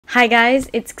Hi guys,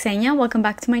 it's Xenia. Welcome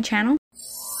back to my channel.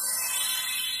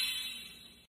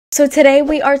 So today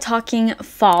we are talking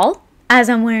fall, as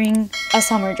I'm wearing a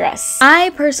summer dress. I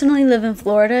personally live in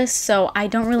Florida, so I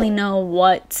don't really know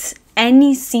what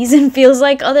any season feels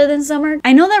like other than summer.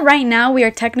 I know that right now we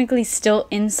are technically still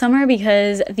in summer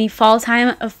because the fall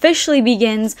time officially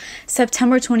begins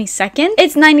September 22nd.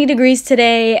 It's 90 degrees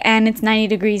today and it's 90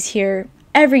 degrees here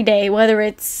every day, whether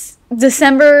it's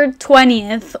December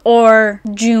 20th or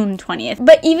June 20th.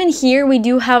 But even here we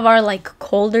do have our like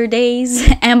colder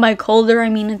days, and by colder I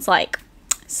mean it's like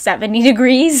 70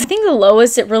 degrees. I think the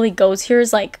lowest it really goes here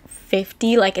is like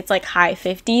 50, like it's like high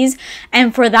 50s,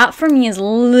 and for that for me is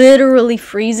literally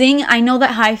freezing. I know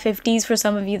that high 50s for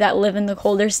some of you that live in the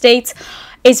colder states,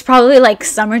 it's probably like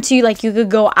summer to you, like you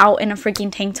could go out in a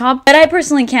freaking tank top, but I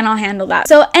personally cannot handle that.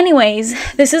 So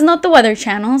anyways, this is not the weather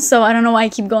channel, so I don't know why I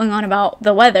keep going on about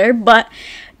the weather, but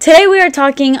today we are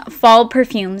talking fall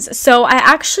perfumes. So I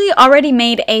actually already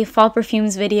made a fall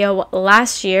perfumes video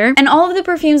last year, and all of the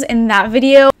perfumes in that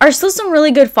video are still some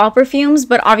really good fall perfumes,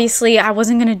 but obviously I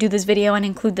wasn't going to do this video and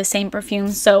include the same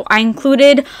perfumes, so I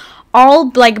included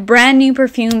all like brand new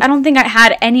perfumes. I don't think I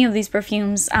had any of these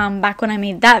perfumes back when I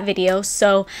made that video,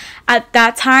 so at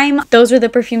that time those were the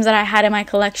perfumes that I had in my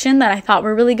collection that I thought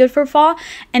were really good for fall,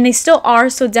 and they still are,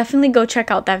 so definitely go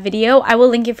check out that video. I will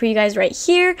link it for you guys right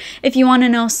here if you want to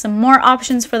know some more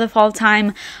options for the fall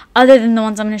time other than the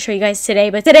ones I'm going to show you guys today.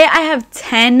 But today I have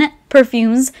 10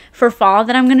 perfumes for fall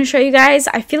that I'm going to show you guys.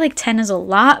 I feel like 10 is a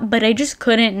lot, but I just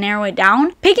couldn't narrow it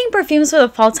down. Picking perfumes for the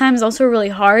fall time is also really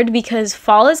hard because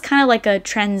fall is kind of like a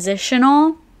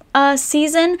transitional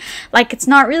season. Like it's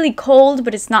not really cold,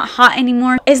 but it's not hot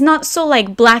anymore. It's not so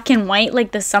like black and white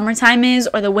like the summertime is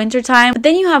or the winter time. But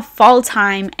then you have fall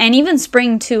time and even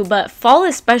spring too, but fall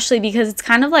especially because it's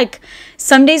kind of like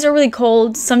some days are really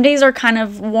cold, some days are kind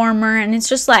of warmer, and it's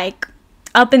just like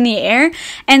up in the air.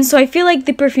 And so I feel like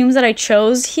the perfumes that I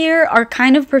chose here are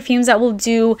kind of perfumes that will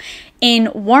do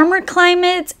in warmer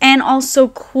climates and also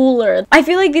cooler. I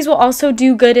feel like these will also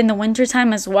do good in the winter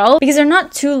time as well because they're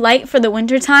not too light for the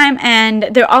winter time, and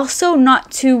they're also not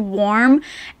too warm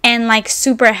and like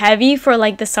super heavy for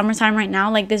like the summertime right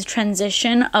now, like this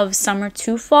transition of summer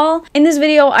to fall. In this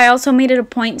video I also made it a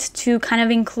point to kind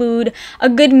of include a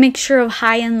good mixture of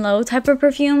high and low type of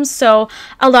perfumes, so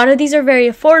a lot of these are very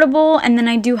affordable, and then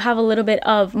I do have a little bit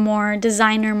of more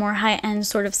designer, more high-end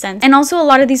sort of scent. And also a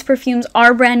lot of these perfumes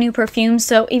are brand new perfumes,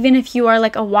 so even if you are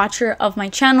like a watcher of my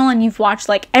channel and you've watched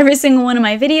like every single one of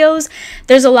my videos,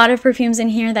 there's a lot of perfumes in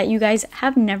here that you guys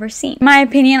have never seen. In my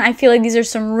opinion, I feel like these are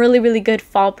some really good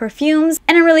fall perfumes,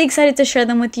 and I'm really excited to share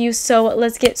them with you, so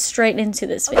let's get straight into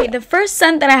this video. Okay, the first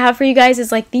scent that I have for you guys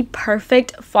is like the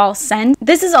perfect fall scent.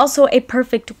 This is also a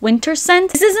perfect winter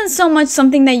scent. This isn't so much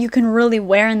something that you can really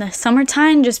wear in the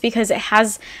summertime just because it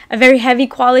has a very heavy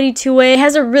quality to it. It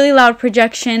has a really loud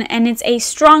projection, and it's a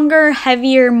stronger,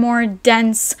 heavier, more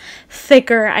dense,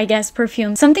 thicker, I guess,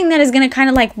 perfume. Something that is going to kind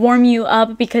of like warm you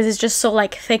up because it's just so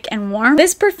like thick and warm.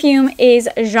 This perfume is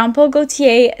Jean Paul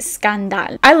Gaultier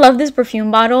Scandale. I love this perfume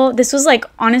bottle. This was like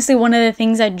honestly one of the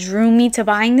things that drew me to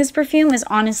buying this perfume is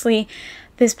honestly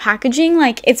this packaging.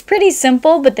 Like it's pretty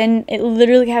simple, but then it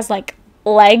literally has like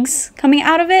legs coming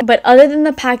out of it. But other than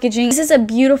the packaging, this is a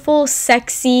beautiful,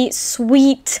 sexy,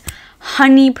 sweet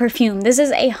honey perfume. This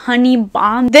is a honey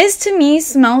bomb. This to me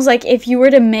smells like if you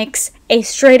were to mix a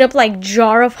straight up like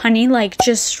jar of honey, like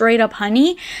just straight up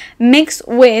honey, mixed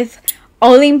with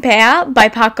Olympea by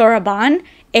Paco Rabanne.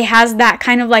 It has that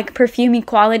kind of like perfumey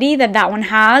quality that that one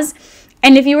has,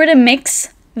 and if you were to mix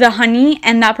the honey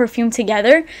and that perfume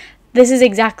together, this is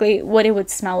exactly what it would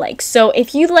smell like. So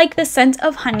if you like the scent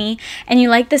of honey and you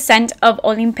like the scent of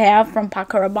Olympea from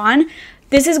Paco Rabanne,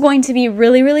 this is going to be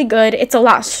really good. It's a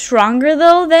lot stronger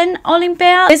though than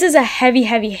Olympea. This is a heavy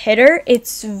hitter.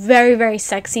 It's very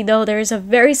sexy though. There's a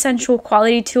very sensual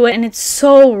quality to it, and it's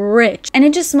so rich, and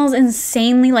it just smells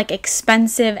insanely like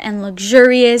expensive and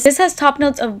luxurious. This has top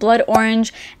notes of blood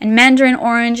orange and mandarin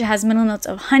orange. It has middle notes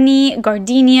of honey,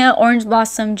 gardenia, orange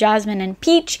blossom, jasmine, and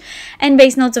peach, and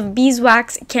base notes of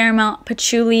beeswax, caramel,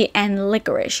 patchouli, and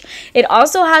licorice. It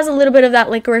also has a little bit of that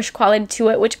licorice quality to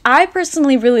it, which I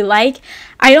personally really like.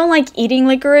 I don't like eating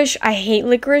licorice. I hate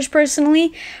licorice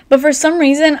personally, but for some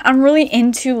reason I'm really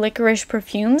into licorice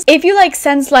perfumes. If you like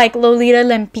scents like Lolita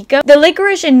Lempica, the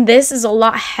licorice in this is a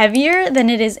lot heavier than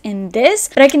it is in this,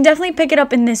 but I can definitely pick it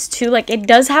up in this too. Like it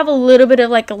does have a little bit of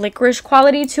like a licorice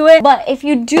quality to it, but if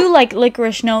you do like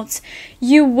licorice notes,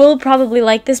 you will probably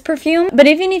like this perfume. But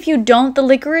even if you don't, the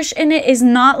licorice in it is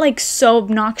not like so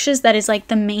obnoxious that is like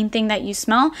the main thing that you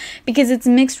smell, because it's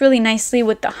mixed really nicely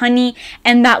with the honey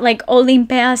and that like Olympia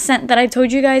Olympia scent that I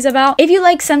told you guys about. If you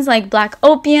like scents like Black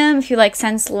Opium, if you like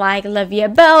scents like La Vie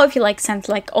Belle, if you like scents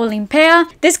like Olympia,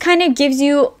 this kind of gives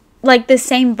you like the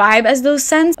same vibe as those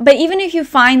scents. But even if you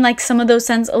find like some of those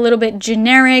scents a little bit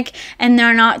generic and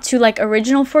they're not too like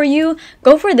original for you,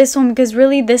 go for this one, because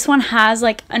really this one has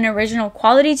like an original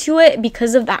quality to it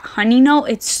because of that honey note.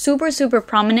 It's super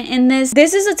prominent in this.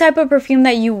 This is a type of perfume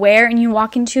that you wear and you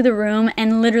walk into the room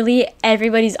and literally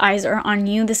everybody's eyes are on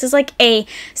you. This is like a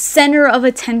center of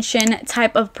attention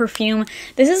type of perfume.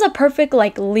 This is a perfect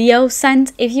like Leo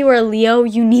scent. If you are a Leo,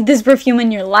 you need this perfume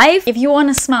in your life. If you want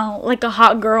to smell like a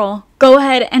hot girl, go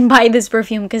ahead and buy this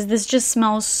perfume, because this just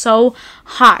smells so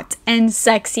hot and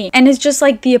sexy, and it's just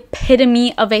like the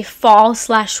epitome of a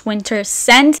fall/winter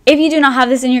scent. If you do not have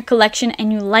this in your collection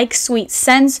and you like sweet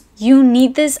scents, you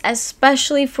need this,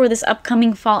 especially for this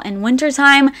upcoming fall and winter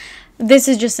time. This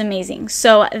is just amazing.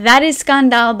 So that is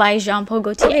Scandale by Jean Paul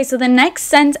Gaultier. Okay, so the next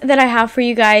scent that I have for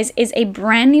you guys is a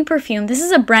brand new perfume. This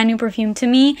is a brand new perfume to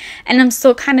me, and I'm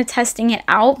still kind of testing it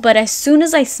out, but as soon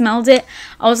as I smelled it,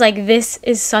 I was like, this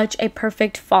is such a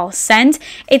perfect fall scent.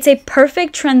 It's a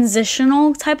perfect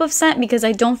transitional type of scent, because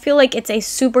I don't feel like it's a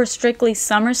super strictly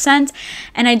summer scent,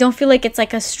 and I don't feel like it's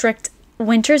like a strict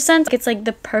winter scent. It's like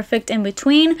the perfect in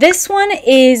between. This one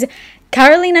is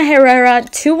Carolina Herrera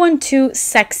 212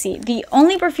 Sexy. The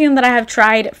only perfume that I have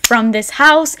tried from this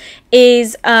house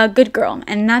is Good Girl,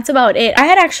 and that's about it. I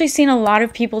had actually seen a lot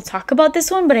of people talk about this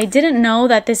one, but I didn't know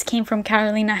that this came from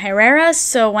Carolina Herrera.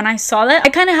 So when I saw that, I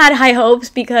kind of had high hopes,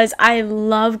 because I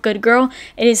love Good Girl.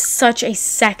 It is such a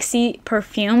sexy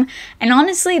perfume, and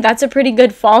honestly that's a pretty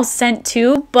good fall scent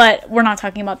too, but we're not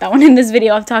talking about that one in this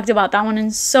video. I've talked about that one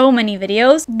in so many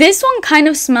videos. This one kind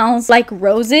of smells like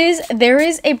roses. There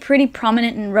is a pretty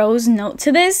prominent rose note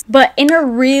to this, but in a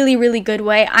really good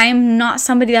way. I am not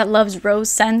somebody that loves rose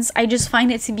scents. I just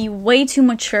find it to be way too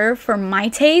mature for my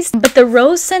taste. But the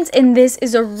rose scent in this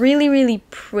is a really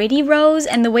pretty rose,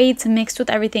 and the way it's mixed with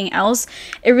everything else,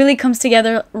 it really comes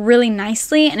together really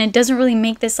nicely, and it doesn't really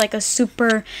make this like a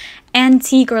super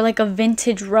antique or like a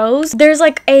vintage rose. There's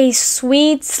like a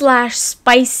sweet /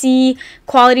 spicy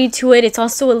quality to it. It's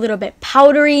also a little bit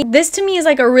powdery. This to me is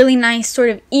like a really nice sort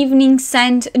of evening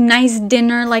scent, nice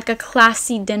dinner, like a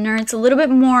classy dinner. It's a little bit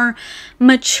more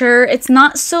mature. It's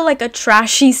not so like a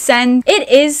trashy scent. It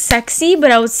is sexy,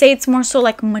 but I would say it's more so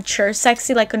like mature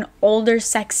sexy, like an older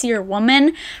sexier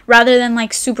woman, rather than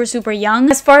like super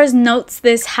young. As far as notes,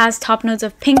 this has top notes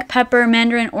of pink pepper,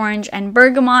 mandarin orange, and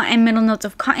bergamot, and middle notes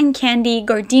of cotton candy,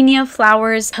 gardenia,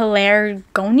 flowers,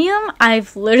 pelargonium,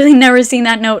 I've literally never seen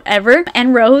that note ever,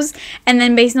 and rose, and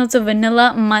then base notes of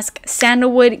vanilla, musk,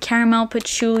 sandalwood, caramel,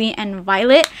 patchouli, and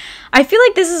violet. I feel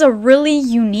like this is a really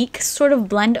unique sort of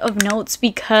blend of notes,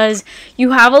 because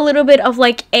you have a little bit of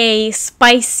like a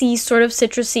spicy sort of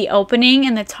citrusy opening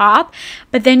in the top,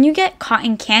 but then you get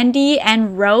cotton candy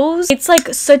and rose. It's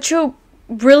like such a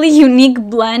really unique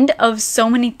blend of so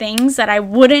many things that I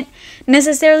wouldn't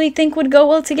necessarily think would go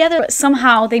well together, but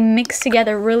somehow they mix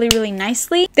together really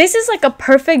nicely. This is like a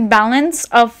perfect balance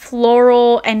of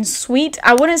floral and sweet.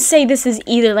 I wouldn't say this is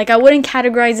either. Like, I wouldn't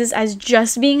categorize this as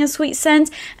just being a sweet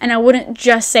scent, and I wouldn't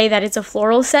just say that it's a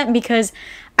floral scent, because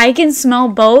I can smell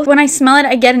both. When I smell it,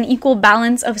 I get an equal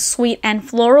balance of sweet and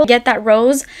floral. I get that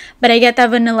rose, but I get that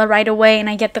vanilla right away, and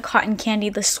I get the cotton candy,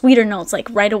 the sweeter notes, like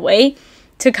right away,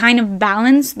 to kind of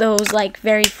balance those like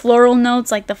very floral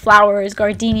notes, like the flowers,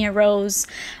 gardenia, rose,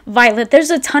 violet.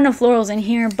 There's a ton of florals in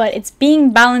here, but it's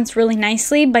being balanced really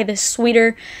nicely by the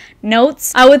sweeter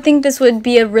notes. I would think this would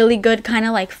be a really good kind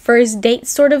of like first date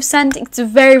sort of scent. It's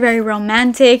very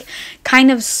romantic, kind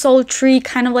of sultry,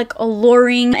 kind of like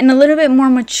alluring, and a little bit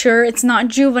more mature. It's not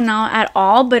juvenile at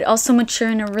all, but also mature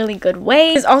in a really good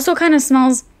way. It also kind of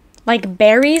smells like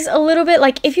berries a little bit.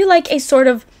 Like, if you like a sort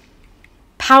of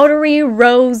powdery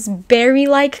rose berry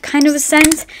like kind of a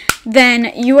scent,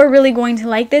 then you are really going to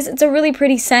like this. It's a really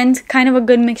pretty scent, kind of a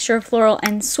good mixture of floral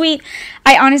and sweet.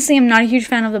 I honestly am not a huge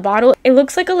fan of the bottle. It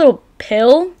looks like a little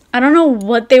pill. I don't know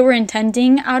what they were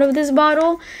intending out of this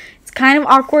bottle. It's kind of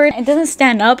awkward. It doesn't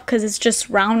stand up because it's just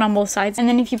round on both sides, and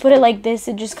then if you put it like this,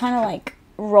 it just kind of like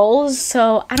rolls.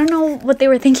 So I don't know what they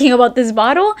were thinking about this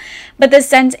bottle, but the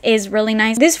scent is really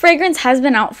nice. This fragrance has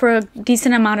been out for a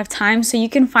decent amount of time, so you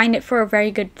can find it for a very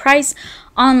good price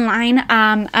online.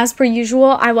 As per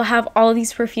usual, I will have all of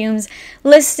these perfumes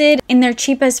listed in their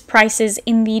cheapest prices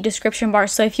in the description bar,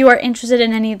 so if you are interested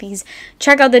in any of these,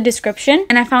 check out the description.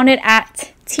 And I found it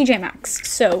at TJ Maxx.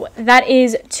 So that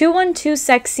is 212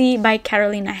 Sexy by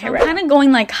Carolina Herrera. Kind of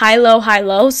going like high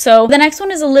low. So the next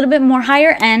one is a little bit more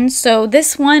higher end. So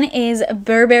this one is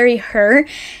Burberry Her,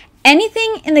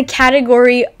 Anything in the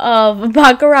category of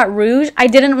Baccarat Rouge. I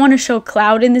didn't want to show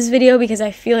Cloud in this video because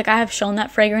I feel like I have shown that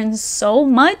fragrance so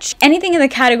much. Anything in the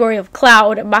category of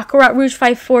Cloud, Baccarat Rouge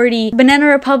 540, Banana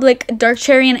Republic, Dark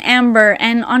Cherry and Amber,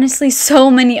 and honestly so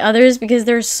many others because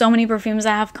there's so many perfumes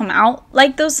that have come out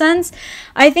like those scents.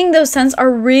 I think those scents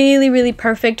are really, really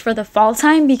perfect for the fall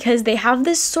time because they have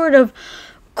this sort of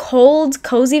cold,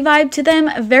 cozy vibe to them.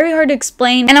 Very hard to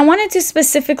explain. And I wanted to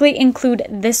specifically include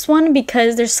this one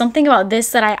because there's something about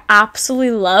this that I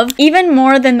absolutely love. Even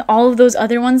more than all of those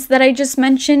other ones that I just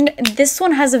mentioned, this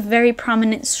one has a very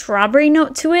prominent strawberry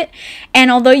note to it.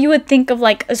 And although you would think of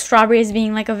like a strawberry as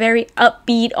being like a very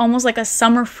upbeat, almost like a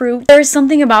summer fruit, there's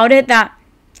something about it that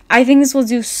I think this will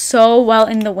do so well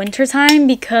in the winter time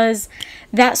because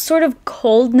that sort of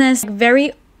coldness,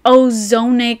 very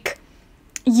ozonic,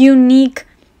 unique,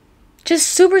 just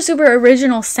super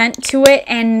original scent to it,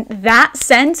 and that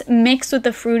scent mixed with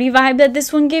the fruity vibe that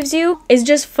this one gives you is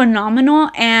just phenomenal.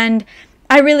 And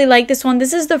I really like this one.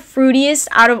 This is the fruitiest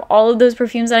out of all of those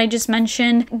perfumes that I just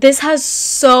mentioned. This has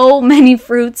so many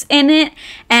fruits in it,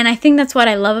 and I think that's what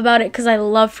I love about it because I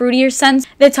love fruitier scents.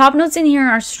 The top notes in here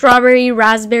are strawberry,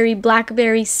 raspberry,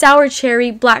 blackberry, sour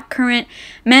cherry, blackcurrant,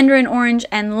 mandarin orange,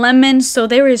 and lemon. So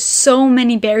there is so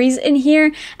many berries in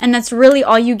here, and that's really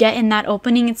all you get in that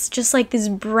opening. It's just like this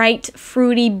bright,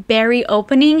 fruity berry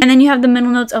opening. And then you have the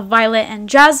middle notes of violet and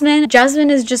jasmine. Jasmine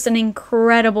is just an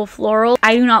incredible floral.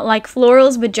 I do not like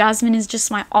florals, but jasmine is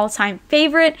just my all-time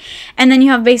favorite. And then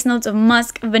you have base notes of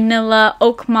musk, vanilla,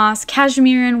 oak moss,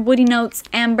 cashmere, woody notes,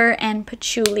 amber, and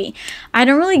patchouli. I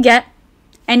don't really get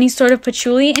any sort of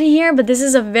patchouli in here, but this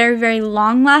is a very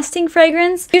long-lasting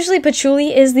fragrance. Usually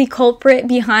patchouli is the culprit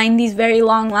behind these very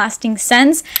long-lasting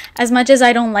scents. As much as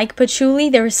I don't like patchouli,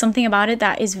 there is something about it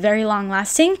that is very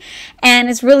long-lasting, and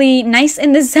it's really nice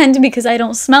in this scent because I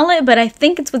don't smell it, but I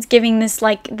think it's what's giving this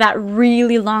like that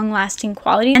really long-lasting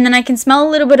quality. And then I can smell a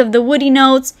little bit of the woody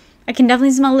notes. I can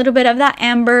definitely smell a little bit of that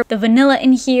amber, the vanilla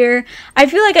in here. I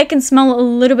feel like I can smell a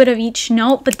little bit of each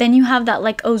note, but then you have that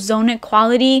like ozonic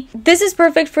quality. This is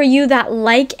perfect for you that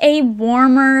like a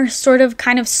warmer sort of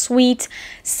kind of sweet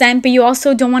scent, but you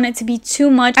also don't want it to be too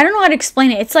much. I don't know how to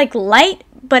explain it. It's like light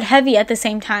but heavy at the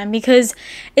same time because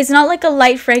it's not like a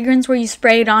light fragrance where you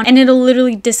spray it on and it'll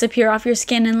literally disappear off your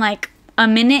skin in like a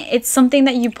minute. It's something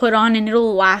that you put on and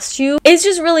it'll last you. It's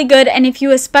just really good. And if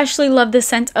you especially love the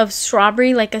scent of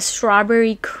strawberry, like a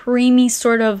strawberry creamy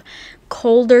sort of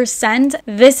colder scent,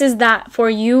 this is that for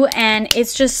you. And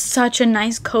it's just such a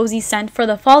nice cozy scent for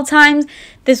the fall times.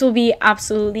 This will be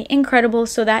absolutely incredible.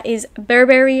 So that is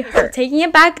Burberry Her. Taking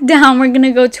it back down, we're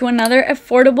gonna go to another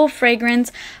affordable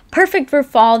fragrance perfect for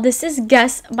fall. This is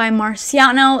Guess by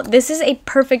Marciano. This is a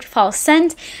perfect fall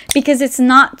scent because it's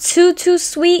not too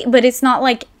sweet, but it's not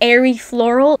like airy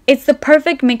floral. It's the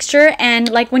perfect mixture, and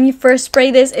like when you first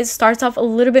spray this, it starts off a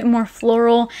little bit more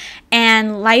floral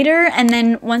and lighter, and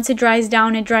then once it dries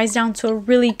down to a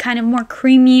really kind of more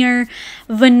creamier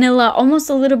vanilla, almost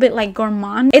a little bit like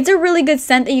gourmand. It's a really good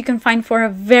scent that you can find for a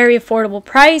very affordable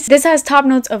price. This has top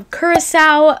notes of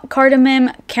curacao,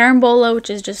 cardamom, carambola, which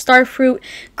is just starfruit,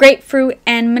 grapefruit,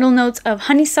 and middle notes of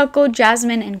honeysuckle,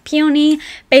 jasmine, and peony,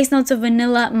 base notes of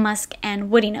vanilla, musk, and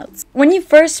woody notes. When you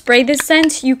first spray this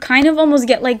scent, you kind of almost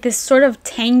get like this sort of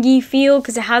tangy feel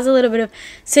because it has a little bit of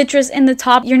citrus in the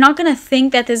top. You're not gonna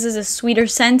think that this is a sweeter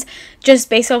scent just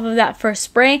based off of that first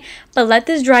spray, but let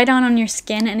this dry down on your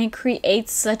skin and it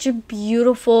creates such a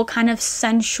beautiful kind of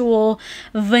sensual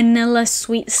vanilla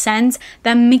sweet scent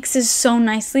that mixes so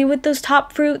nicely with those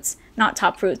top fruits. Not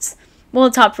top fruits, well,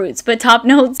 top fruits, but top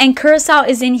notes. And curacao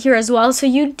is in here as well, so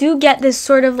you do get this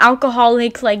sort of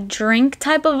alcoholic like drink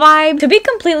type of vibe. To be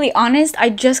completely honest, I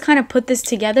just kind of put this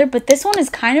together, but this one is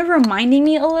kind of reminding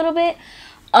me a little bit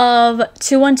of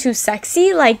 212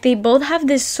 Sexy. Like they both have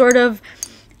this sort of,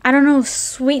 I don't know,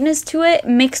 sweetness to it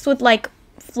mixed with like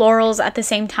florals at the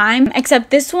same time, except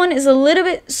this one is a little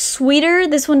bit sweeter.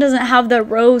 This one doesn't have the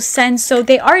rose scent, so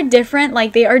they are different.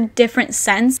 Like they are different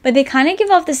scents, but they kind of give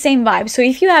off the same vibe. So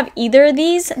if you have either of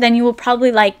these, then you will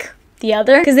probably like the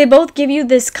other because they both give you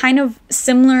this kind of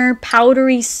similar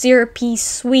powdery, syrupy,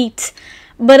 sweet,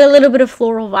 but a little bit of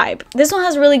floral vibe. This one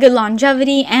has really good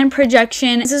longevity and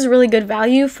projection. This is really good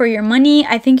value for your money.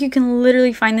 I think you can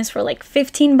literally find this for like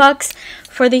 15 bucks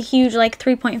for the huge like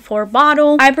 3.4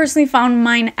 bottle. I personally found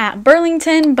mine at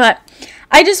Burlington, but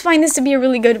I just find this to be a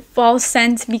really good fall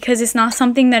scent because it's not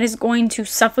something that is going to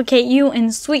suffocate you in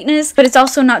sweetness, but it's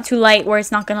also not too light where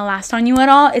it's not going to last on you at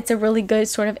all. It's a really good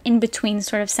sort of in-between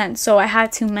sort of scent. So I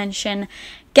had to mention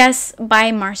Guess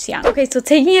by Marciano. Okay, so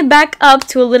taking it back up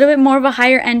to a little bit more of a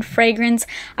higher end fragrance,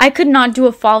 I could not do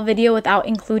a fall video without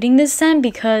including this scent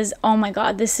because, oh my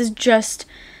god, this is just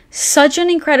such an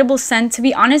incredible scent. To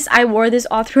be honest, I wore this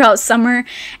all throughout summer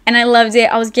and I loved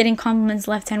it. I was getting compliments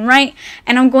left and right,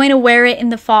 and I'm going to wear it in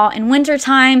the fall and winter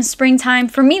time, springtime.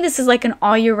 For me, this is like an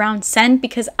all year round scent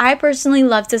because I personally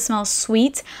love to smell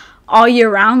sweet all year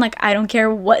round. Like, I don't care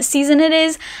what season it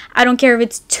is. I don't care if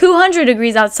it's 200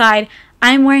 degrees outside.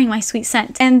 I'm wearing my sweet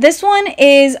scent. And this one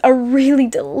is a really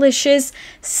delicious,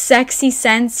 sexy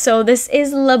scent. So this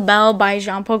is La Belle by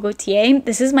Jean Paul Gaultier.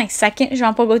 This is my second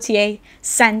Jean Paul Gaultier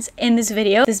scent in this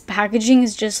video. This packaging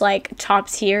is just like top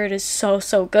tier. It is so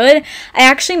good. I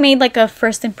actually made like a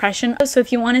first impression. So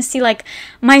if you want to see like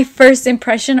my first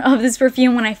impression of this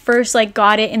perfume when I first like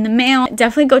got it in the mail,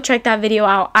 definitely go check that video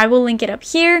out. I will link it up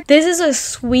here. This is a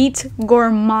sweet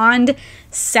gourmand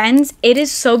scent. It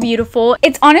is so beautiful.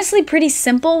 It's honestly pretty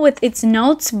simple with its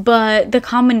notes, but the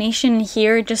combination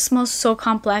here, it just smells so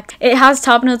complex. It has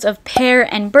top notes of pear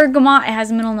and bergamot. It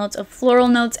has middle notes of floral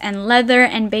notes and leather,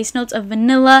 and base notes of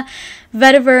vanilla,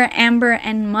 vetiver, amber,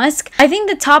 and musk. I think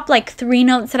the top like 3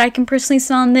 notes that I can personally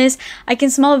smell in this, I can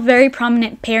smell a very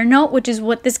prominent pear note, which is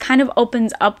what this kind of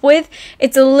opens up with.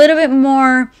 It's a little bit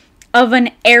more of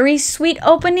an airy sweet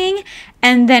opening,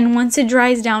 and then once it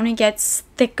dries down, it gets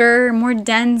thicker, more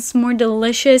dense, more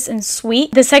delicious and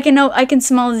sweet. The second note I can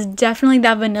smell is definitely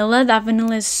that vanilla. That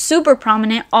vanilla is super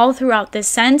prominent all throughout this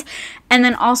scent. And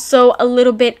then also a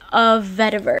little bit of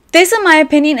vetiver. This, in my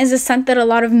opinion, is a scent that a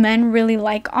lot of men really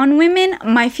like on women.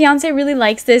 My fiance really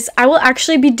likes this. I will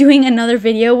actually be doing another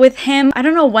video with him. I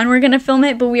don't know when we're gonna film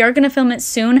it, but we are gonna film it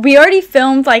soon. We already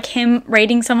filmed like him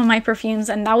rating some of my perfumes,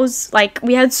 and that was like,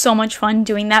 we had so much fun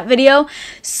doing that video.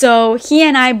 So he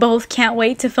and I both can't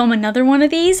wait to film another one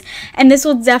of these, and this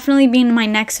will definitely be in my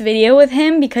next video with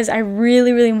him because I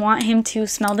really want him to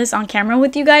smell this on camera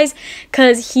with you guys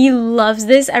because he loves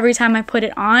this every time I put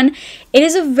it on. It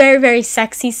is a very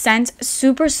sexy scent,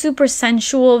 super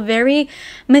sensual, very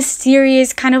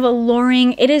mysterious, kind of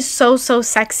alluring. It is so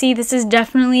sexy. This is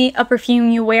definitely a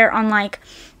perfume you wear on like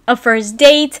a first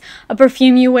date, a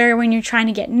perfume you wear when you're trying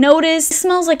to get noticed. It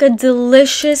smells like a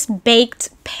delicious baked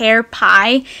pear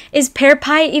pie. Is pear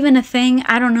pie even a thing?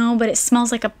 I don't know, but it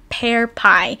smells like a pear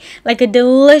pie, like a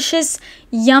delicious,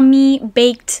 yummy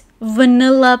baked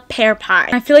vanilla pear pie.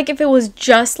 I feel like if it was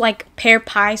just like pear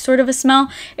pie sort of a smell,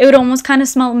 it would almost kind of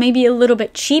smell maybe a little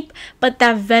bit cheap, but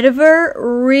that vetiver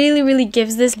really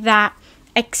gives this that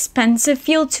expensive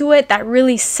feel to it, that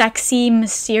really sexy,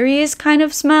 mysterious kind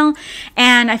of smell.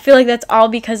 And I feel like that's all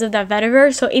because of that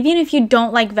vetiver. So even if you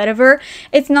don't like vetiver,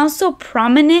 it's not so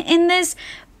prominent in this,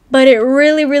 but it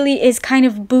really is kind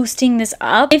of boosting this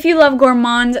up. If you love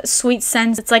gourmand sweet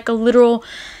scents, it's like a literal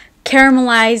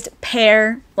caramelized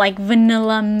pear like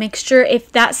vanilla mixture.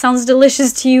 If that sounds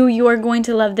delicious to you, you are going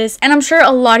to love this. And I'm sure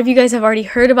a lot of you guys have already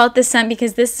heard about this scent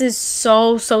because this is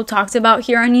so talked about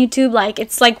here on YouTube. Like,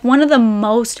 it's like one of the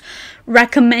most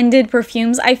recommended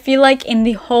perfumes I feel like in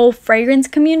the whole fragrance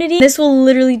community. This will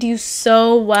literally do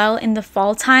so well in the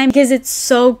fall time because it's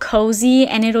so cozy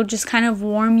and it'll just kind of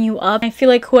warm you up. I feel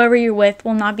like whoever you're with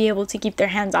will not be able to keep their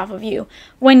hands off of you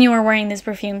when you are wearing this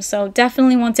perfume. So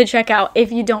definitely want to check out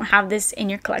if you don't have this in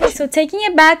your collection. So taking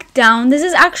it back down, this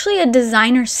is actually a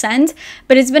designer scent,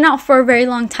 but it's been out for a very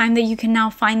long time that you can now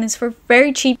find this for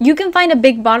very cheap. You can find a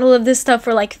big bottle of this stuff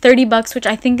for like 30 bucks, which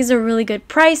I think is a really good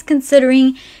price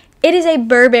considering it is a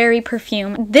Burberry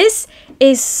perfume. This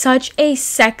is such a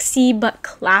sexy but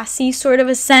classy sort of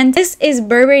a scent. This is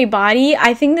Burberry Body.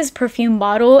 I think this perfume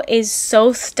bottle is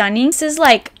so stunning. This is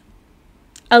like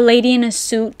a lady in a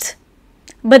suit,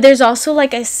 but there's also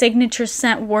like a signature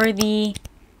scent worthy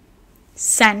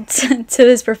scent to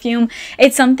this perfume.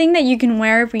 It's something that you can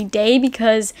wear every day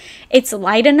because it's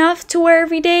light enough to wear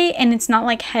every day and it's not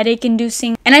like headache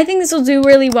inducing. And I think this will do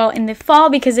really well in the fall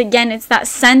because again, it's that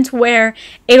scent where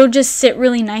it'll just sit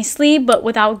really nicely but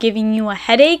without giving you a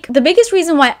headache. The biggest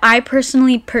reason why I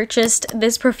personally purchased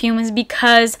this perfume is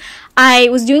because I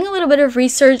was doing a little bit of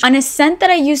research on a scent that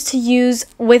I used to use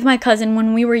with my cousin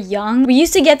when we were young. We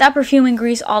used to get that perfume in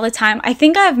Greece all the time. I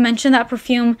think I've mentioned that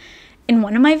perfume in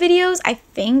one of my videos, I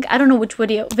think. I don't know which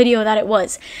video that it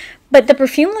was. But the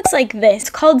perfume looks like this. It's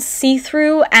called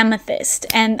See-Through Amethyst,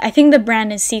 and I think the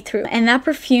brand is See-Through. And that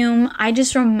perfume, I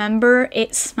just remember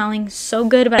it smelling so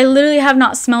good, but I literally have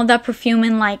not smelled that perfume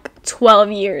in like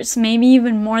 12 years, maybe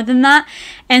even more than that.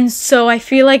 And so I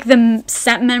feel like the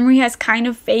scent memory has kind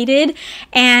of faded,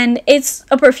 and it's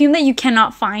a perfume that you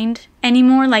cannot find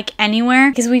anymore, like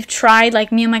anywhere, because we've tried,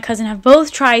 like me and my cousin have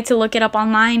both tried to look it up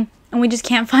online, and we just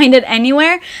can't find it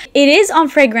anywhere. It is on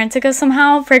Fragrantica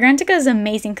somehow. Fragrantica is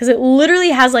amazing because it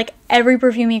literally has like every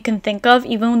perfume you can think of,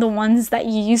 even the ones that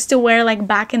you used to wear like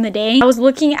back in the day. I was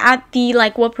looking at the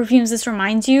like what perfumes this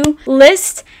reminds you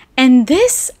list, and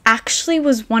this actually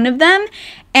was one of them.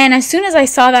 And as soon as I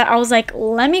saw that, I was like,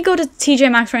 let me go to TJ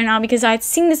Maxx right now, because I'd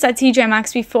seen this at TJ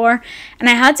Maxx before and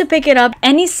I had to pick it up.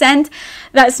 Any scent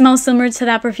that smells similar to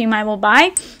that perfume I will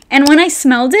buy. And when I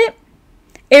smelled it,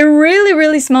 it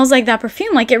really smells like that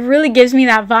perfume. Like, it really gives me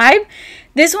that vibe.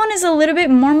 This one is a little bit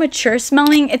more mature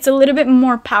smelling. It's a little bit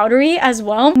more powdery as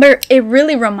well, but it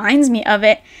really reminds me of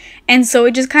it. And so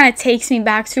it just kind of takes me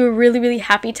back to a really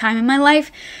happy time in my life.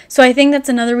 So I think that's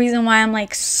another reason why I'm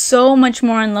like so much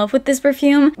more in love with this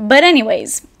perfume. But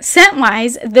anyways, scent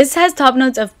wise, this has top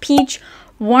notes of peach,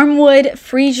 warmwood,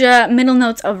 freesia, middle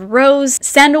notes of rose,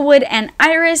 sandalwood, and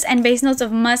iris, and base notes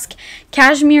of musk,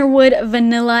 cashmere wood,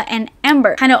 vanilla, and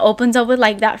amber. Kind of opens up with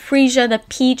like that freesia, the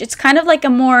peach. It's kind of like a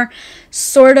more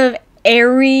sort of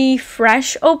airy,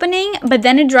 fresh opening, but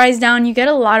then it dries down. You get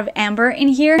a lot of amber in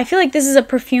here. I feel like this is a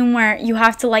perfume where you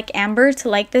have to like amber to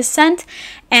like this scent,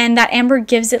 and that amber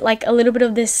gives it like a little bit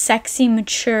of this sexy,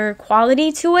 mature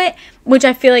quality to it, which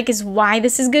I feel like is why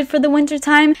this is good for the winter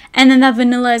time. And then that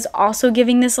vanilla is also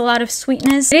giving this a lot of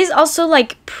sweetness. It is also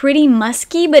like pretty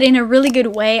musky, but in a really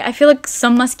good way. I feel like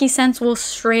some musky scents will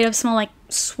straight up smell like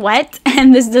sweat,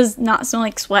 and this does not smell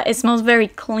like sweat. It smells very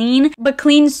clean, but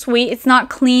clean sweet. It's not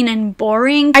clean and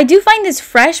boring. I do find this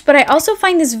fresh, but I also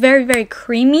find this very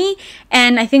creamy,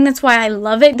 and I think that's why I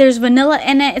love it. There's vanilla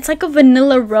in it. It's like a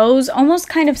vanilla rose, almost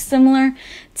kind of similar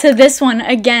to this one.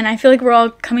 Again, I feel like we're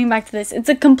all coming back to this. It's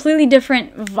a completely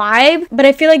different vibe, but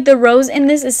I feel like the rose in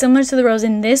this is similar to the rose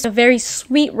in this. A very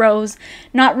sweet rose,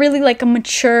 not really like a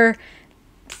mature,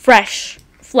 fresh,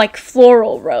 like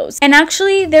floral rose. And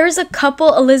actually there's a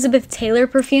couple Elizabeth Taylor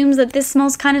perfumes that this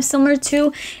smells kind of similar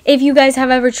to. If you guys have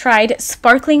ever tried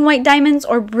sparkling white diamonds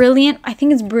or brilliant, I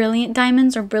think it's brilliant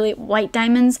diamonds or brilliant white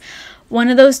diamonds, one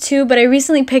of those two. But I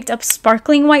recently picked up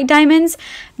sparkling white diamonds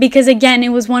because, again, it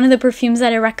was one of the perfumes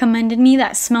that it recommended me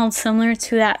that smelled similar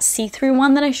to that see-through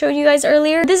one that I showed you guys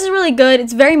earlier. This is really good.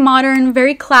 It's very modern,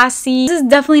 very classy. This is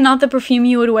definitely not the perfume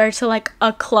you would wear to like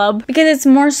a club, because it's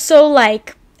more so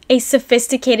like a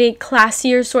sophisticated,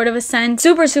 classier sort of a scent.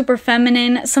 Super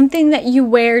feminine. Something that you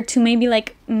wear to maybe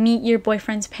like meet your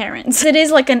boyfriend's parents. It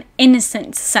is like an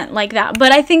innocent scent like that,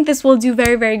 but I think this will do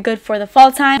very good for the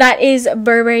fall time. That is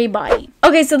Burberry Body.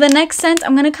 Okay, so the next scent,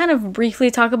 I'm gonna kind of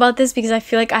briefly talk about this because I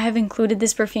feel like I have included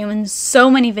this perfume in so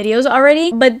many videos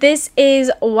already, but this is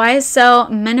YSL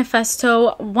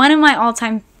Manifesto, one of my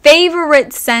all-time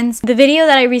favorite scents. The video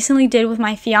that I recently did with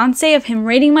my fiance of him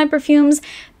rating my perfumes,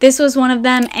 this was one of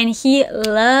them, and he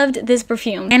loved this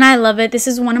perfume and I love it. This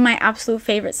is one of my absolute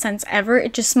favorite scents ever.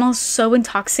 It just smells so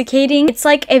intoxicating. It's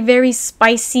like a very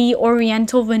spicy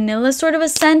oriental vanilla sort of a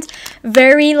scent,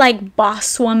 very like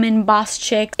boss woman, boss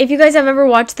chick. If you guys have ever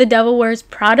watched The Devil Wears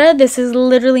Prada, this is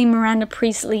literally Miranda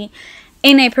Priestley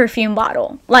in a perfume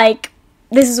bottle. Like,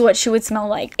 this is what she would smell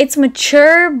like. It's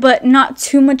mature, but not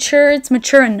too mature. It's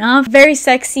mature enough. Very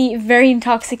sexy, very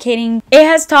intoxicating. It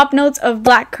has top notes of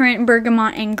blackcurrant,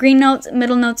 bergamot, and green notes,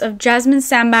 middle notes of jasmine,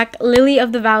 sambac, lily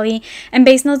of the valley, and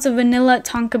base notes of vanilla,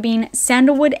 tonka bean,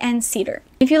 sandalwood, and cedar.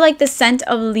 If you like the scent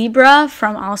of Libra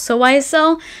from also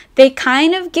YSL, they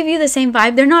kind of give you the same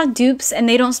vibe. They're not dupes and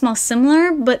they don't smell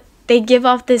similar, but they give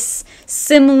off this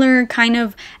similar kind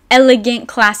of elegant,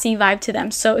 classy vibe to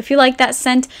them. So if you like that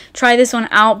scent, try this one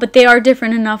out, but they are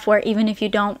different enough where even if you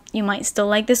don't, you might still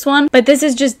like this one. But this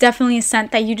is just definitely a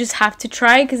scent that you just have to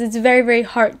try because it's very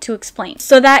hard to explain.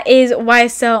 So that is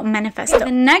YSL Manifesto.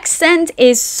 The next scent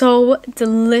is so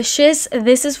delicious.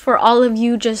 This is for all of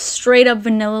you just straight up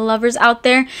vanilla lovers out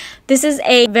there. This is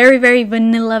a very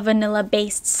vanilla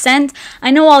based scent.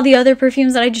 I know all the other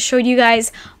perfumes that I just showed you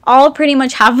guys all pretty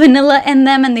much have vanilla in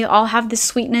them and they all have the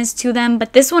sweetness to them,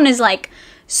 but this one is like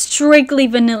strictly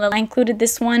vanilla. I included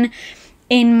this one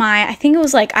in my, I think it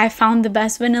was like I found the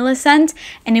best vanilla scent,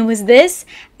 and it was this,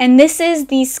 and this is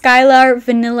the Skylar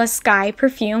Vanilla Sky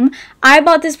perfume. I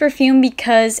bought this perfume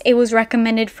because it was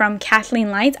recommended from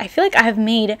Kathleen Lights. I feel like I have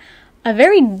made a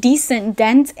very decent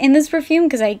dent in this perfume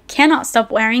because I cannot stop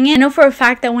wearing it. I know for a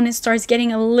fact that when it starts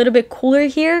getting a little bit cooler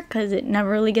here, because it never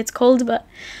really gets cold, but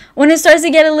when it starts to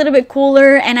get a little bit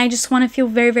cooler and I just want to feel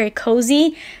very, very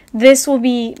cozy, this will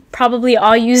be probably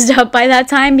all used up by that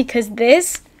time, because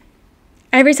this,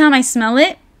 every time I smell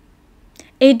it,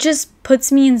 it just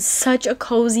puts me in such a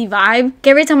cozy vibe.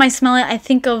 Every time I smell it, I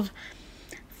think of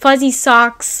fuzzy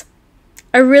socks,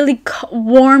 a really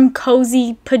warm,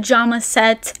 cozy pajama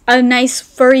set, a nice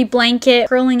furry blanket,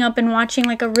 curling up and watching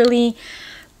like a really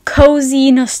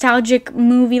cozy, nostalgic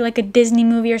movie, like a Disney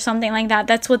movie or something like that.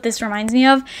 That's what this reminds me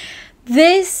of.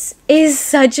 This is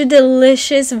such a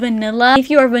delicious vanilla. If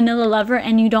you are a vanilla lover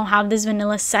and you don't have this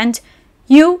vanilla scent,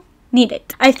 you need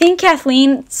it. I think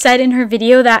Kathleen said in her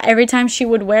video that every time she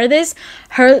would wear this,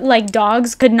 her like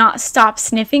dogs could not stop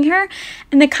sniffing her,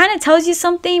 and that kind of tells you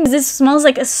something. This smells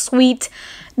like a sweet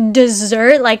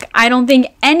dessert. Like, I don't think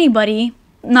anybody,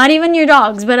 not even your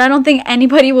dogs, but I don't think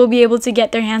anybody will be able to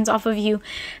get their hands off of you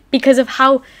because of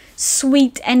how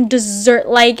sweet and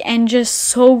dessert-like and just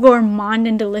so gourmand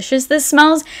and delicious this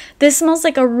smells. This smells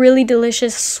like a really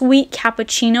delicious sweet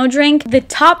cappuccino drink. The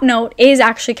top note is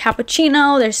actually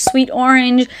cappuccino. There's sweet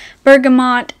orange,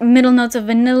 bergamot, middle notes of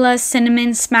vanilla,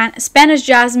 cinnamon, Spanish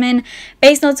jasmine,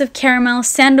 base notes of caramel,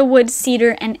 sandalwood,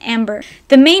 cedar, and amber.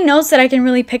 The main notes that I can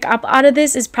really pick up out of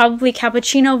this is probably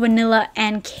cappuccino, vanilla,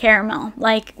 and caramel.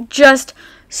 Like, just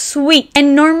sweet.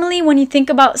 And normally when you think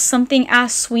about something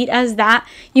as sweet as that,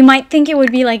 you might think it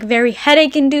would be like very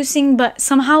headache inducing, but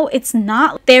somehow it's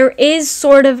not. There is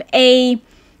sort of a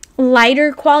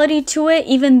lighter quality to it,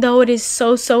 even though it is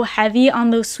so heavy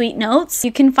on those sweet notes.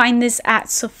 You can find this at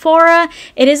Sephora.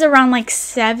 It is around like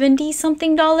 $70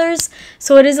 something,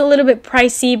 so it is a little bit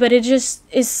pricey, but it just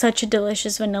is such a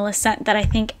delicious vanilla scent that I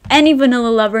think any vanilla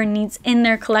lover needs in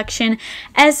their collection,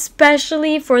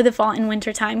 especially for the fall and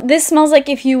winter time. This smells like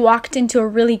if you walked into a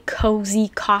really cozy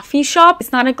coffee shop.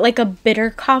 It's not like a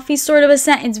bitter coffee sort of a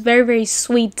scent. It's very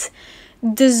sweet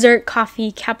dessert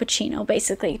coffee cappuccino,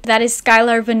 basically. That is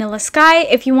Skylar Vanilla Sky.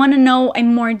 If you want to know a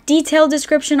more detailed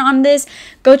description on this,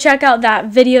 go check out that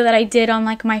video that I did on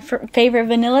like my favorite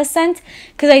vanilla scent,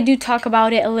 because I do talk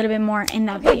about it a little bit more in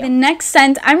that video. The next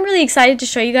scent, I'm really excited to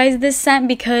show you guys this scent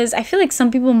because I feel like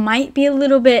some people might be a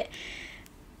little bit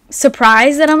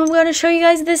surprised that I'm going to show you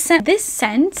guys this scent. This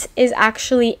scent is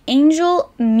actually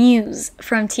Angel Muse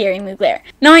from Thierry Mugler.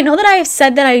 Now, I know that I have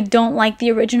said that I don't like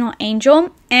the original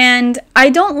Angel, and I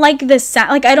don't like the scent.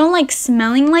 Like, I don't like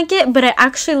smelling like it, but I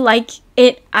actually like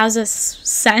it as a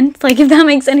scent. Like, if that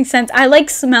makes any sense. I like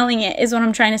smelling it is what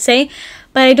I'm trying to say,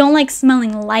 but I don't like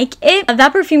smelling like it.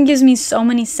 That perfume gives me so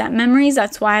many scent memories.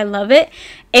 That's why I love it.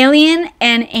 Alien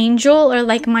and Angel are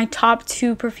like my top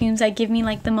two perfumes that give me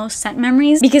like the most scent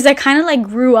memories, because I kind of like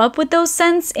grew up with those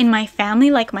scents in my family.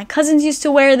 Like, my cousins used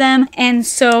to wear them, and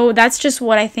so that's just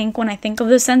what I think when I think of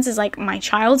those scents, is like my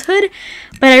childhood.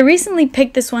 But I recently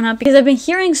picked this one up because I've been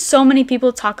hearing so many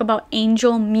people talk about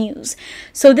Angel Muse.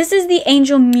 So this is the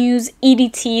Angel Muse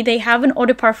EDT. They have an eau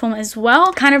de parfum as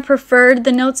well. Kind of preferred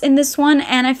the notes in this one,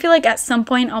 and I feel like at some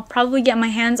point I'll probably get my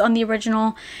hands on the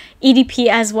original EDP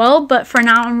as well, but for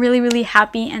now I'm really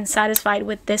happy and satisfied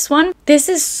with this one. This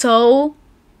is so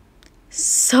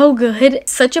good.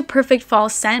 Such a perfect fall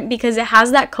scent because it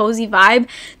has that cozy vibe.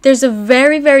 There's a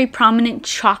very prominent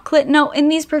chocolate note in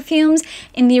these perfumes,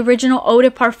 in the original eau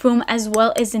de parfum as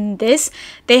well as in this.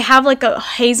 They have like a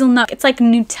hazelnut, it's like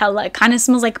Nutella. It kind of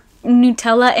smells like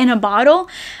Nutella in a bottle,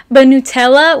 but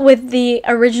Nutella with the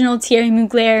original Thierry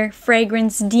Mugler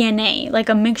fragrance DNA, like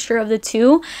a mixture of the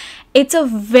two. It's a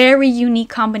very unique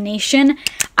combination.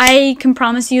 I can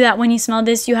promise you that when you smell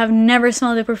this, you have never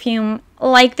smelled a perfume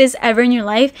like this ever in your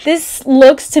life. This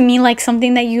looks to me like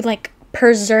something that you like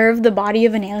preserve the body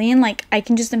of an alien. Like, I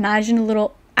can just imagine a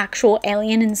little actual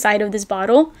alien inside of this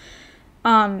bottle.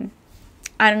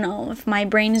 I don't know if my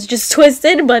brain is just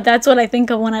twisted, but that's what I think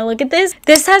of when I look at this.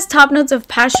 This has top notes of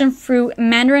passion fruit,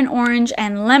 mandarin orange,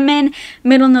 and lemon,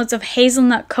 middle notes of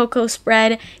hazelnut cocoa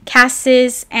spread,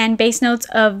 cassis, and base notes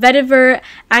of vetiver,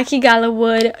 akigala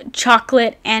wood,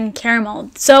 chocolate, and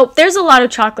caramel. So there's a lot of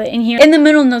chocolate in here. In the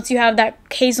middle notes, you have that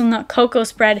hazelnut cocoa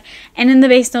spread, and in the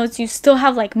base notes, you still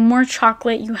have like more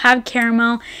chocolate. You have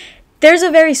caramel. There's a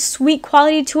very sweet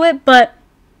quality to it, but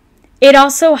it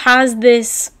also has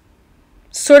this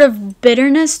sort of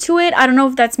bitterness to it. I don't know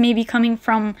if that's maybe coming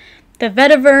from the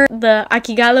vetiver, the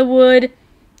akigala wood,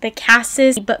 the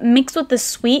cassis, but mixed with the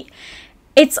sweet,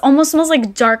 it almost smells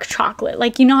like dark chocolate.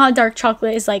 Like, you know how dark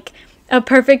chocolate is like a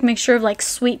perfect mixture of like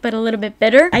sweet but a little bit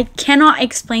bitter? I cannot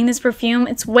explain this perfume.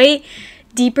 It's way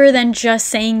deeper than just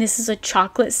saying this is a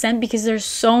chocolate scent, because there's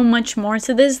so much more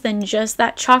to this than just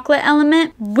that chocolate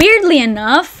element. Weirdly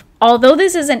enough, although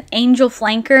this is an Angel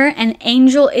flanker, and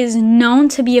Angel is known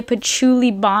to be a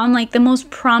patchouli bomb, like the most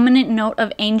prominent note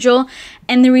of Angel,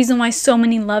 and the reason why so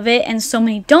many love it and so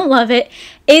many don't love it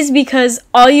is because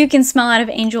all you can smell out of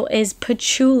Angel is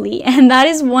patchouli, and that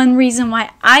is one reason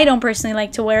why I don't personally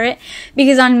like to wear it,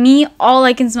 because on me, all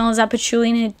I can smell is that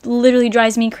patchouli, and it literally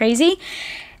drives me crazy.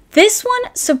 This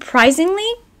one,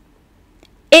 surprisingly,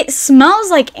 it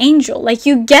smells like Angel. Like,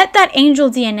 you get that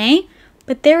Angel DNA,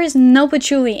 but there is no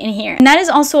patchouli in here. And that is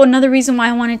also another reason why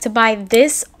I wanted to buy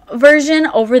this version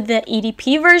over the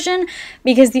EDP version,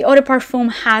 because the Eau de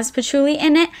Parfum has patchouli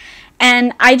in it.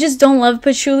 And I just don't love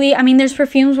patchouli. I mean, there's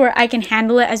perfumes where I can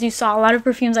handle it. As you saw, a lot of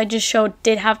perfumes I just showed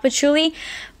did have patchouli.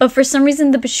 But for some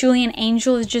reason, the patchouli in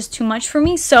Angel is just too much for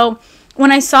me. So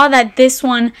when I saw that this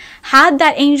one had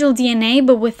that Angel DNA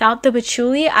but without the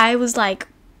patchouli, I was like,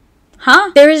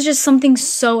 huh? There is just something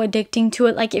so addicting to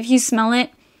it. Like, if you smell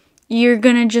it, you're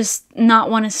gonna just not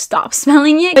want to stop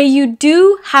smelling it. But you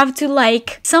do have to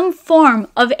like some form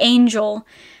of Angel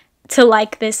to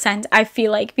like this scent, I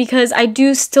feel like, because I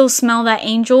do still smell that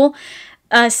Angel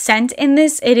scent in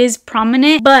this. It is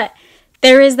prominent, but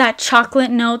there is that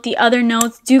chocolate note. The other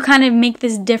notes do kind of make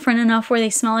this different enough where they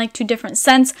smell like two different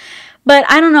scents. But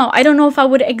I don't know. I don't know if I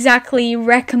would exactly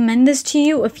recommend this to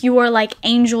you if you are like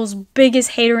Angel's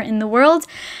biggest hater in the world.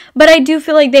 But I do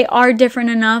feel like they are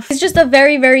different enough. It's just a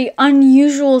very, very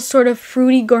unusual sort of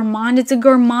fruity gourmand. It's a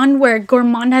gourmand where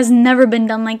gourmand has never been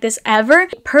done like this ever.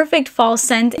 Perfect fall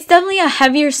scent. It's definitely a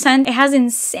heavier scent. It has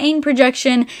insane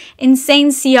projection,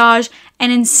 insane sillage,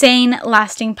 and insane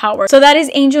lasting power. So that is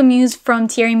Angel Muse from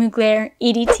Thierry Mugler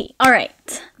EDT.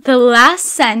 Alright. The last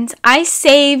scent, I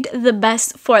saved the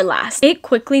best for last. It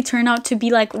quickly turned out to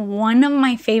be like one of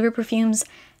my favorite perfumes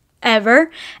ever,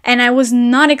 and I was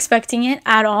not expecting it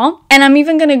at all. And I'm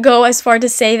even gonna go as far to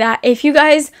say that if you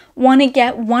guys want to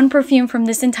get one perfume from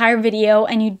this entire video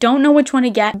and you don't know which one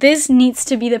to get, this needs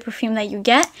to be the perfume that you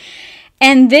get.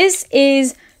 And this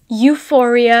is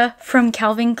Euphoria from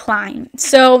Calvin Klein.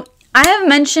 So I have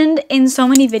mentioned in so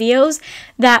many videos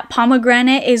that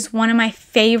pomegranate is one of my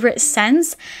favorite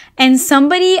scents, and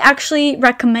somebody actually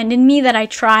recommended me that I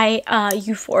try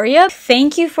Euphoria.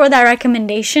 Thank you for that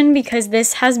recommendation, because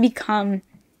this has become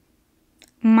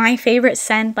my favorite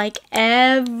scent like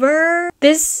ever.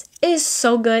 This is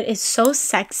so good. It's so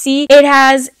sexy. It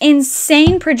has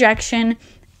insane projection,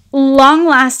 long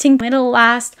lasting, it'll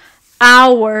last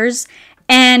hours,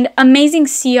 and amazing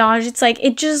sillage. It's like,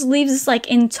 it just leaves this like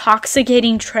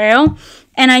intoxicating trail,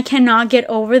 and I cannot get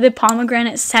over the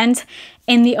pomegranate scent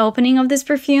in the opening of this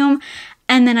perfume.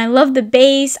 And then I love the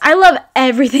base. I love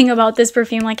everything about this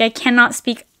perfume. Like, I cannot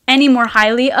speak any more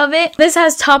highly of it. This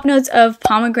has top notes of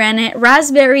pomegranate,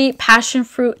 raspberry, passion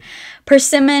fruit,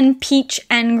 persimmon, peach,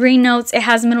 and green notes. It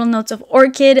has middle notes of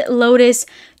orchid, lotus,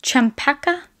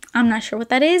 champaca, I'm not sure what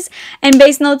that is, and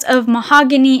base notes of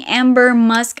mahogany, amber,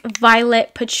 musk,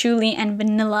 violet, patchouli, and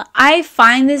vanilla. I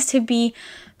find this to be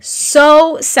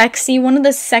so sexy. One of the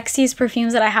sexiest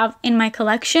perfumes that I have in my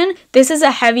collection. This is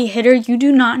a heavy hitter. You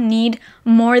do not need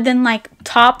more than like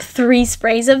top 3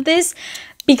 sprays of this,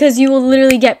 because you will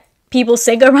literally get people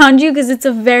sick around you, because it's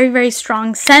a very, very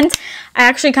strong scent. I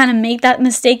actually kind of made that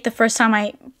mistake the first time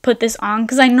I put this on,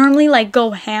 because I normally like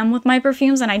go ham with my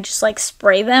perfumes and I just like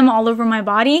spray them all over my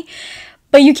body,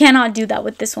 but you cannot do that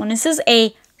with this one. This is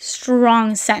a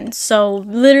strong scent, so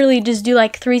literally just do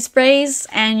like 3 sprays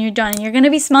and you're done. You're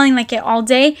gonna be smelling like it all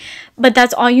day, but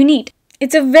that's all you need.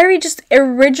 It's a very just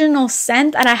original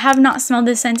scent, and I have not smelled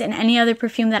this scent in any other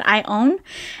perfume that I own.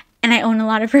 And I own a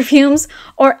lot of perfumes,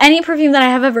 or any perfume that I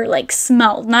have ever like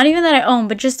smelled. Not even that I own,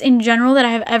 but just in general that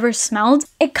I have ever smelled.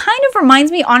 It kind of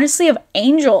reminds me honestly of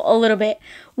Angel a little bit.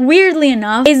 Weirdly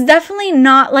enough, it's definitely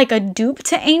not like a dupe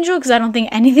to Angel, because I don't think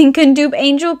anything can dupe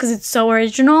Angel because it's so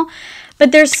original.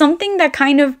 But there's something that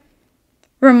kind of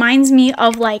reminds me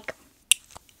of like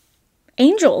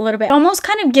Angel a little bit. It almost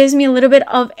kind of gives me a little bit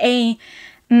of a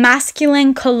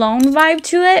masculine cologne vibe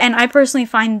to it, and I personally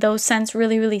find those scents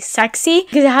really, really sexy,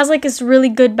 because it has like this really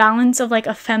good balance of like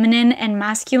a feminine and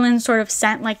masculine sort of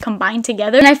scent like combined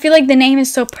together. And I feel like the name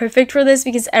is so perfect for this,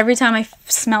 because every time I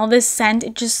smell this scent,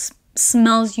 it just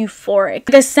smells euphoric,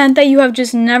 like a scent that you have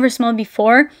just never smelled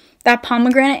before. That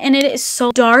pomegranate in it is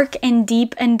so dark and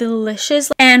deep and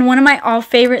delicious. And one of my all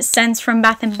favorite scents from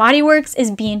Bath & Body Works is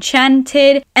Be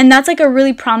Enchanted. And that's like a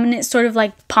really prominent sort of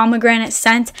like pomegranate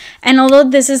scent. And although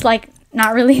this is like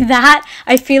not really that,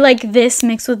 I feel like this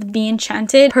mixed with Be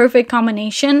Enchanted, perfect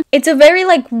combination. It's a very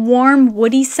like warm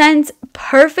woody scent,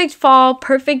 perfect fall,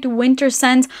 perfect winter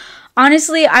scent.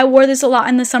 Honestly, I wore this a lot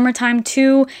in the summertime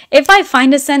too. If I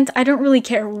find a scent, I don't really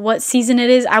care what season it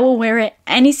is. I will wear it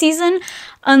any season.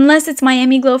 Unless it's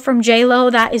Miami Glow from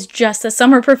JLo, that is just a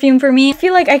summer perfume for me. I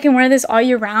feel like I can wear this all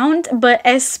year round, but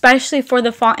especially for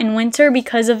the fall and winter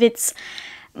because of its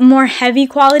more heavy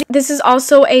quality. This is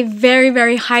also a very,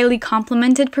 very highly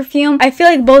complimented perfume. I feel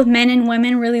like both men and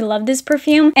women really love this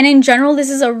perfume, and in general this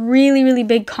is a really, really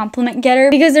big compliment getter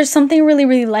because there's something really,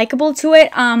 really likable to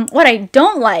it. What I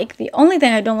don't like, the only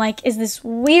thing I don't like, is this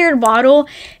weird bottle.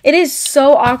 It is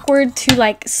so awkward to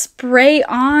like spray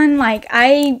on. Like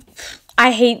I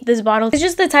hate this bottle. It's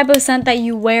just the type of scent that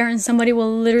you wear and somebody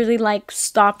will literally like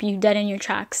stop you dead in your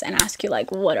tracks and ask you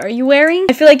like, what are you wearing?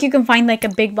 I feel like you can find like a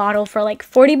big bottle for like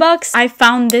 40 bucks. I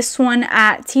found this one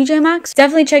at TJ Maxx.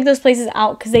 Definitely check those places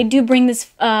out because they do bring this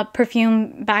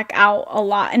perfume back out a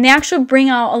lot. And they actually bring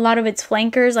out a lot of its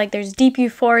flankers. Like there's Deep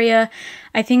Euphoria.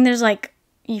 I think there's like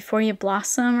Euphoria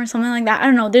Blossom or something like that. I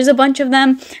don't know. There's a bunch of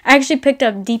them. I actually picked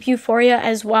up Deep Euphoria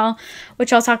as well,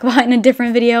 which I'll talk about in a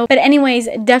different video. But anyways,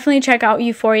 definitely check out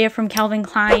Euphoria from Calvin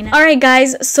Klein. Alright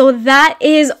guys, so that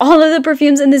is all of the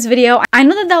perfumes in this video. I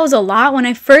know that that was a lot. When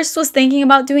I first was thinking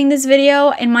about doing this video,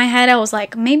 in my head I was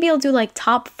like, maybe I'll do like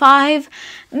top 5,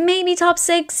 maybe top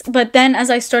 6. But then as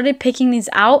I started picking these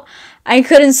out, I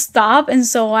couldn't stop, and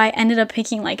so I ended up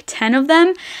picking like 10 of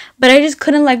them. But I just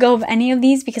couldn't let go of any of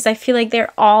these because I feel like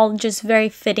they're all just very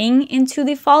fitting into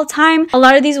the fall time. A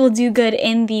lot of these will do good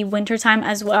in the winter time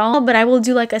as well, but I will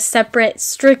do like a separate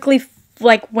strictly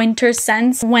like winter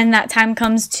scents when that time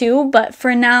comes too. But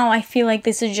for now, I feel like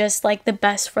this is just like the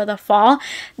best for the fall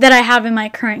that I have in my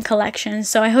current collection.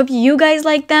 So I hope you guys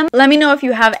like them. Let me know if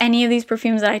you have any of these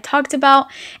perfumes that I talked about,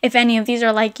 if any of these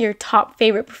are like your top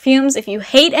favorite perfumes, if you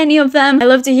hate any of them. I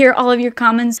love to hear all of your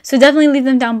comments, so definitely leave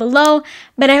them down below.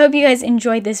 But I hope you guys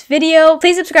enjoyed this video.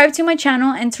 Please subscribe to my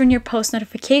channel and turn your post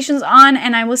notifications on,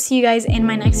 and I will see you guys in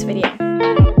my next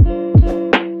video.